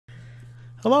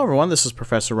Hello everyone, this is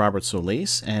Professor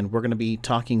Robertsolis, and we're going to be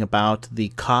talking about the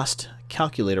cost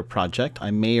calculator project.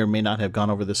 I may or may not have gone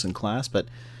over this in class, but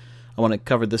I want to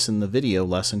cover this in the video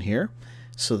lesson here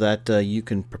so that you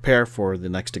can prepare for the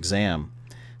next exam.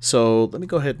 So let me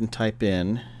go ahead and type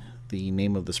in the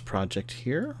name of this project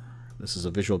here. This is a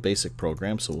Visual Basic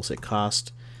program, so we'll say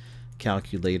cost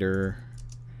calculator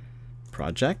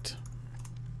project.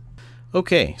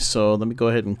 Okay, so let me go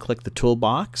ahead and click the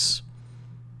toolbox.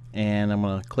 And I'm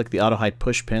going to click the auto hide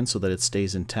push pin so that it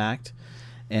stays intact,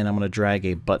 and I'm going to drag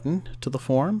a button to the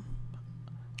form.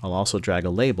 I'll also drag a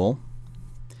label,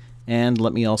 and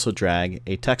let me also drag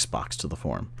a text box to the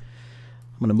form.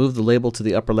 I'm going to move the label to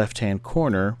the upper left hand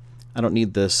corner. I don't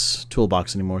need this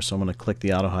toolbox anymore, so I'm going to click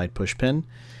the auto hide push pin.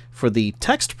 For the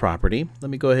text property, let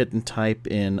me go ahead and type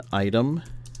in item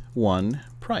 1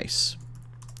 price,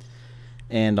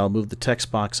 and I'll move the text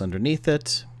box underneath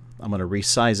it. I'm going to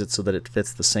resize it so that it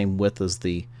fits the same width as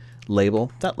the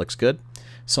label. That looks good.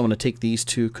 So I'm going to take these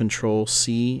two, Control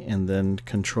C and then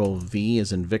Control V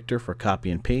as in Victor for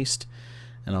copy and paste,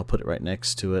 and I'll put it right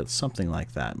next to it, something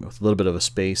like that, with a little bit of a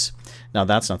space. Now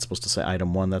that's not supposed to say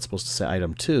item 1, that's supposed to say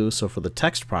item 2. So for the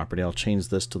text property, I'll change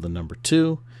this to the number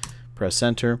 2, press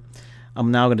enter.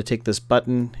 I'm now going to take this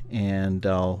button and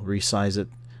I'll resize it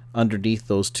underneath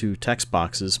those two text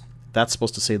boxes. That's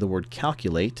supposed to say the word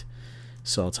calculate.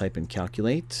 So I'll type in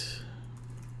calculate,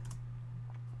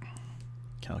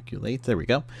 there we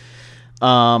go.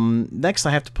 Next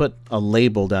I have to put a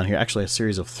label down here, actually a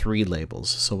series of 3 labels.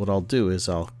 So what I'll do is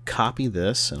I'll copy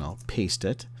this and I'll paste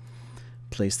it,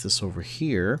 place this over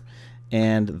here,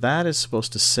 and that is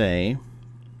supposed to say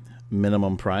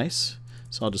minimum price.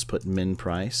 So I'll just put min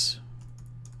price,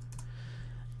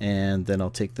 and then I'll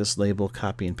take this label,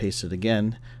 copy and paste it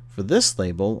again. For this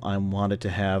label, I wanted to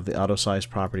have the auto size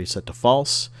property set to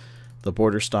false, the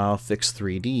border style fixed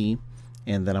 3D,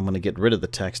 and then I'm going to get rid of the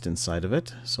text inside of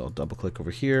it. So I'll double click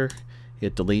over here,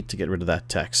 hit delete to get rid of that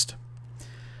text.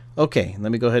 Okay,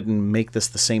 let me go ahead and make this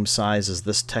the same size as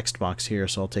this text box here.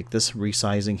 So I'll take this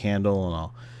resizing handle and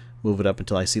I'll move it up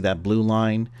until I see that blue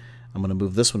line. I'm going to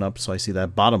move this one up so I see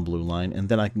that bottom blue line, and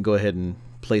then I can go ahead and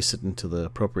place it into the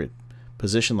appropriate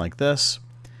position like this.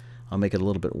 I'll make it a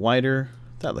little bit wider.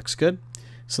 That looks good.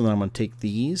 So then I'm going to take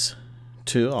these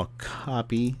two, I'll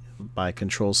copy by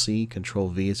Control C, Control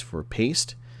V is for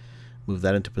paste. Move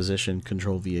that into position,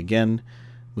 Control V again.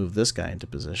 Move this guy into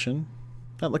position.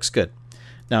 That looks good.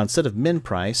 Now instead of min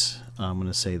price, I'm going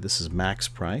to say this is max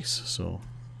price. So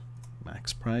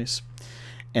max price.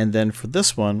 And then for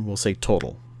this one, we'll say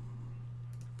total.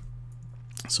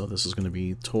 So this is going to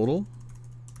be total,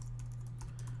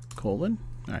 colon.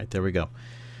 All right, there we go.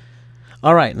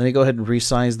 Alright, let me go ahead and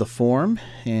resize the form,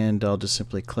 and I'll just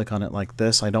simply click on it like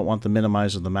this. I don't want the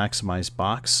minimize or the maximize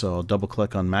box, so I'll double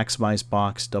click on maximize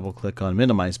box, double click on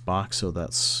minimize box, so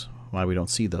that's why we don't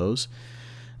see those.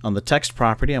 On the text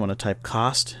property, I'm going to type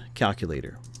cost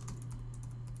calculator.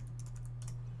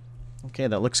 Okay,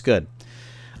 that looks good.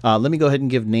 Let me go ahead and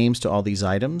give names to all these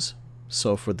items.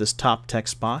 So for this top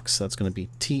text box, that's going to be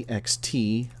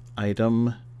TXT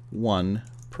item 1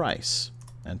 price.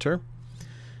 Enter.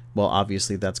 Well,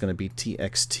 obviously that's going to be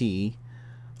TXT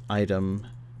item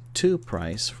 2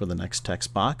 price for the next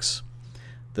text box.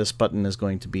 This button is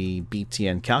going to be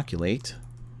BTN calculate.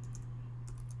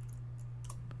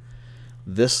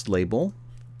 This label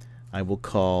I will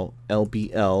call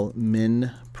LBL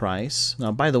min price.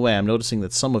 Now, by the way, I'm noticing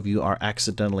that some of you are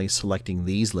accidentally selecting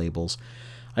these labels.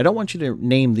 I don't want you to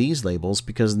name these labels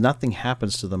because nothing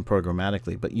happens to them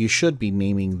programmatically, but you should be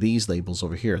naming these labels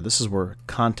over here. This is where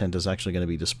content is actually going to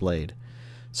be displayed.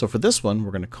 So for this one,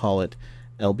 we're going to call it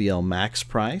LBL max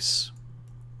price.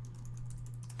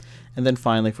 And then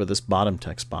finally for this bottom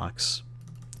text box,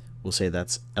 we'll say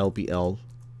that's LBL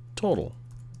total.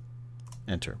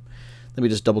 Enter. Let me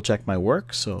just double check my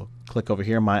work. So click over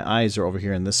here. My eyes are over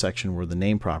here in this section where the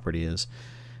name property is.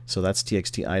 So that's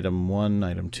TXT item 1,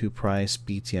 item 2 price,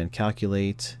 BTN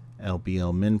calculate,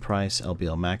 LBL min price,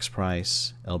 LBL max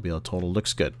price, LBL total.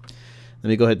 Looks good. Let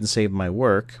me go ahead and save my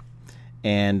work.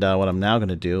 And what I'm now going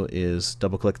to do is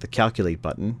double click the calculate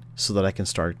button so that I can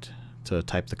start to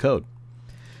type the code.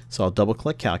 So I'll double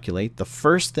click calculate. The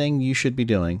first thing you should be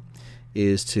doing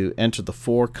is to enter the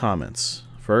 4 comments.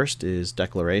 First is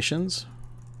declarations,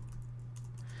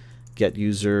 get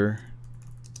user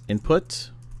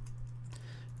input,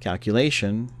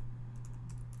 calculation,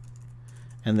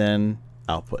 and then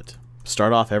output.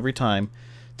 Start off every time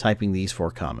typing these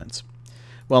 4 comments.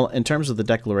 Well, in terms of the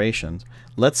declarations,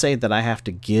 let's say that I have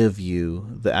to give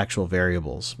you the actual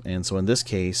variables. And so in this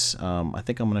case, I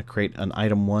think I'm going to create an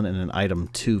item1 and an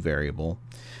item2 variable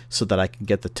so that I can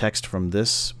get the text from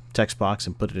this text box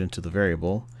and put it into the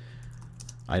variable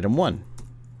item1.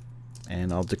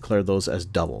 And I'll declare those as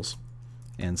doubles.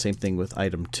 And same thing with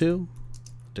item2,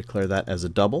 declare that as a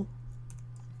double.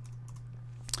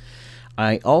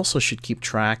 I also should keep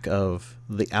track of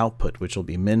the output, which will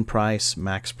be min price,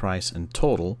 max price, and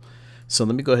total. So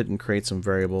let me go ahead and create some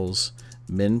variables.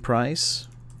 Min price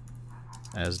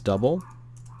as double,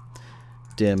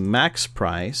 dim max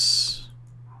price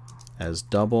as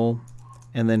double,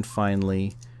 and then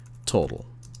finally total.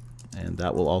 And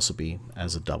that will also be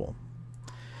as a double.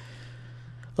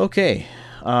 Okay,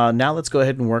 now let's go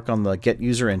ahead and work on the get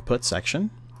user input section.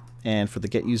 And for the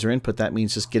get user input, that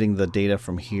means just getting the data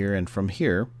from here and from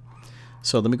here.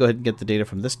 So let me go ahead and get the data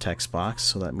from this text box.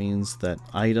 So that means that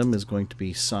item is going to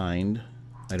be signed,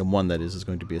 item1 that is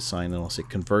going to be assigned, and I'll say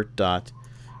convert dot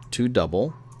to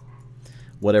double,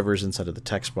 whatever is inside of the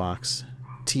text box,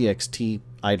 txt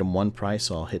item1 price,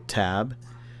 so I'll hit tab,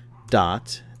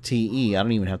 dot te, I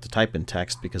don't even have to type in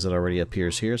text because it already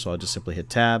appears here, so I'll just simply hit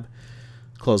tab,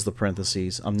 close the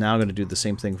parentheses. I'm now going to do the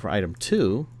same thing for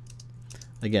item2.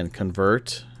 Again,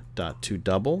 convert dot to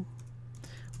double,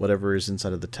 whatever is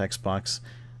inside of the text box,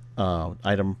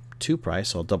 item2 price,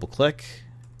 so I'll double click,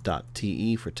 dot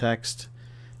te for text,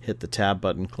 hit the tab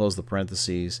button, close the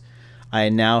parentheses. I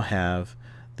now have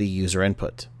the user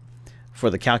input.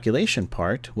 For the calculation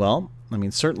part, well, I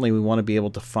mean, certainly we want to be able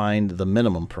to find the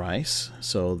minimum price,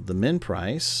 so the min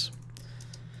price,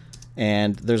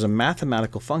 and there's a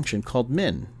mathematical function called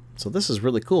min. So this is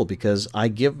really cool because I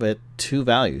give it two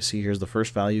values. See, here's the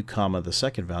first value, comma, the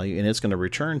second value, and it's going to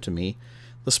return to me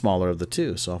the smaller of the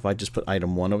two. So if I just put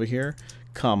item1 over here,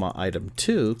 comma,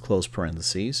 item2, close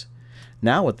parentheses,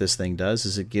 now what this thing does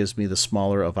is it gives me the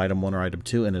smaller of item1 or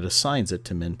item2, and it assigns it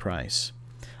to min price.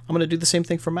 I'm going to do the same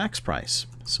thing for max price.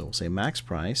 So we'll say max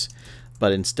price,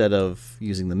 but instead of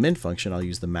using the min function, I'll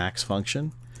use the max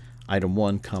function,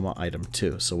 item1, comma,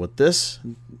 item2. So what this,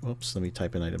 whoops, let me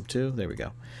type in item2, there we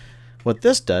go. What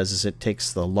this does is it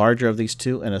takes the larger of these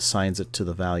two and assigns it to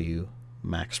the value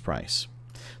max price.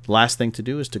 The last thing to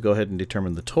do is to go ahead and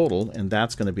determine the total, and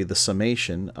that's going to be the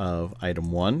summation of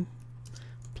item 1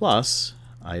 plus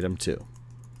item 2.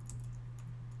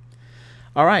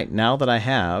 Alright, now that I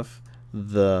have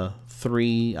the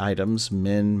three items,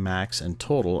 min, max, and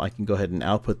total, I can go ahead and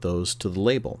output those to the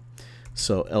label.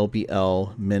 So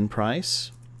LBL min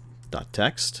price dot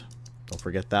text, don't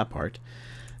forget that part.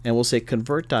 And we'll say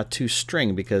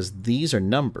convert.toString because these are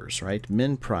numbers, right?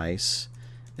 Min price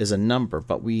is a number,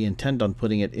 but we intend on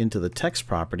putting it into the text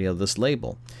property of this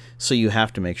label. So you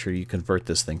have to make sure you convert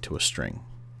this thing to a string.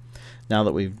 Now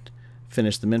that we've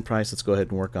finished the min price, let's go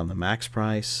ahead and work on the max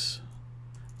price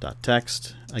dot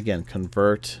text. Again,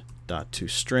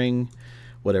 convert.toString,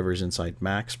 whatever is inside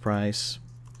max price.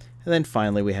 And then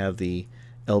finally we have the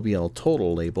LBL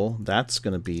total label. That's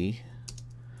going to be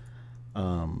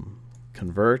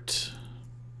convert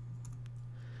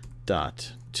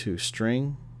dot to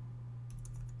string,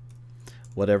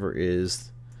 whatever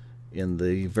is in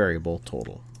the variable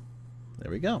total. There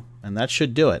we go, and that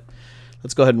should do it.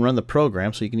 Let's go ahead and run the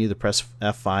program. So you can either press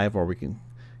F5 or we can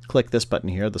click this button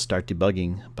here, the start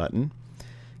debugging button.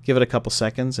 Give it a couple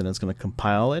seconds and it's going to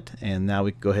compile it, and now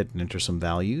we can go ahead and enter some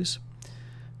values.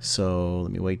 So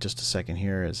let me wait just a second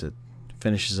here as it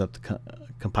finishes up the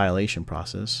compilation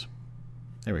process.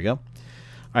 There we go.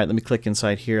 Alright, let me click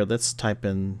inside here. Let's type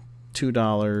in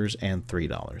 $2 and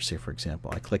 $3. Say, for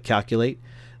example, I click calculate.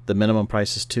 The minimum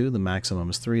price is 2, the maximum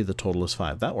is 3, the total is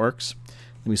 5. That works.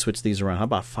 Let me switch these around. How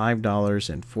about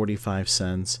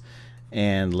 $5.45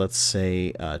 and let's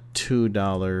say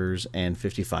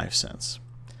 $2.55.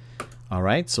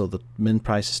 Alright, so the min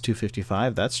price is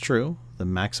 $2.55. That's true. The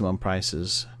maximum price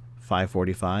is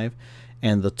 $5.45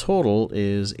 and the total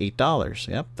is $8.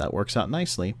 Yep, that works out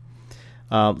nicely.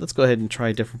 Let's go ahead and try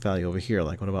a different value over here,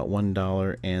 like what about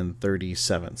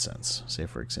 $1.37, say,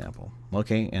 for example.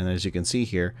 Okay, and as you can see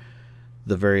here,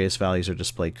 the various values are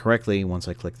displayed correctly once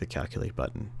I click the calculate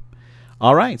button.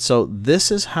 Alright, so this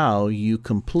is how you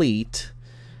complete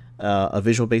a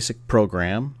Visual Basic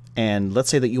program, and let's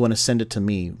say that you want to send it to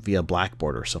me via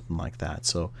Blackboard or something like that.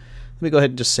 So let me go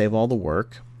ahead and just save all the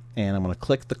work, and I'm going to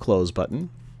click the close button.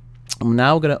 I'm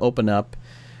now going to open up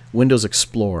Windows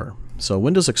Explorer. So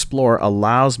Windows Explorer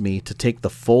allows me to take the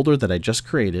folder that I just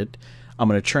created, I'm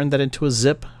going to turn that into a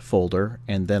zip folder,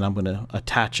 and then I'm going to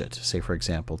attach it, say for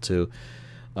example, to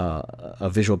a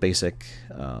Visual Basic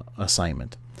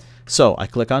assignment. So I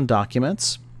click on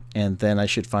Documents, and then I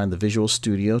should find the Visual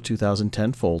Studio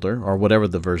 2010 folder, or whatever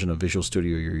the version of Visual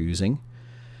Studio you're using.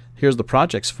 Here's the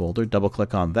projects folder. Double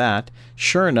click on that.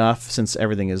 Sure enough, since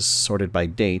everything is sorted by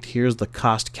date, here's the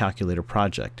cost calculator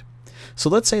project. So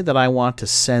let's say that I want to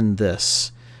send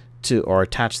this to, or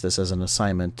attach this as an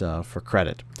assignment for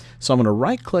credit. So I'm going to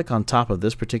right click on top of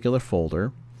this particular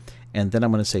folder, and then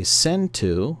I'm going to say send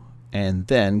to, and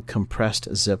then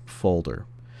compressed zip folder.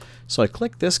 So I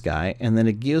click this guy, and then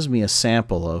it gives me a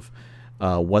sample of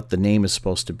what the name is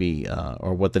supposed to be,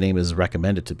 or what the name is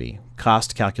recommended to be.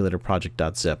 Cost calculator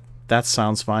project.zip. That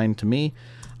sounds fine to me.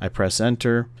 I press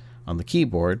enter on the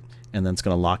keyboard, and then it's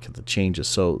going to lock the changes.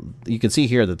 So you can see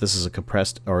here that this is a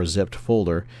compressed or a zipped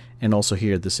folder, and also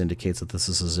here this indicates that this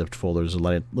is a zipped folder. There's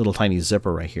a little tiny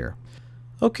zipper right here.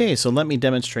 Okay, so let me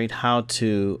demonstrate how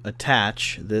to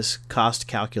attach this cost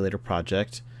calculator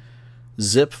project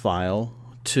zip file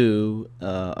to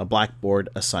a Blackboard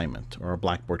assignment or a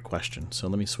Blackboard question. So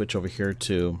let me switch over here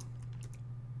to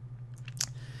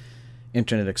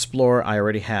Internet Explorer. I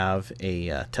already have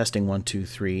a testing 1, 2,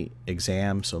 3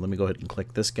 exam, so let me go ahead and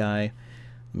click this guy.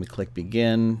 Let me click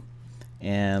begin,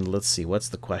 and let's see, what's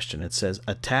the question? It says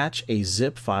attach a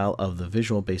zip file of the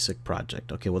Visual Basic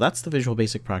project. Okay, well that's the Visual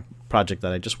Basic project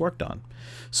that I just worked on.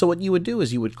 So what you would do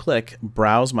is you would click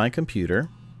Browse My Computer.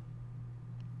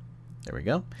 There we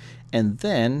go. And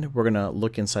then we're going to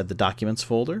look inside the Documents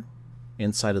folder,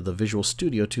 inside of the Visual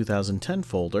Studio 2010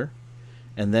 folder,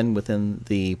 and then within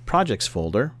the Projects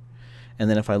folder. And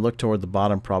then if I look toward the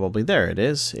bottom, probably there it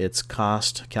is. It's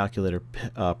Cost Calculator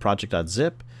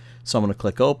project.zip. So I'm going to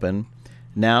click Open.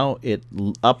 Now it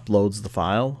uploads the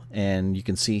file, and you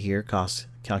can see here Cost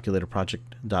Calculator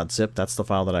project.zip. That's the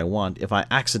file that I want. If I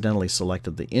accidentally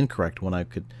selected the incorrect one, I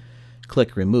could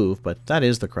click Remove, but that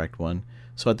is the correct one.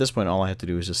 So at this point, all I have to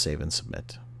do is just save and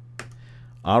submit.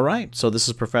 All right, so this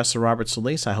is Professor Robert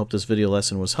Solis. I hope this video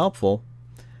lesson was helpful.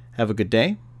 Have a good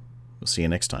day. We'll see you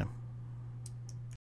next time.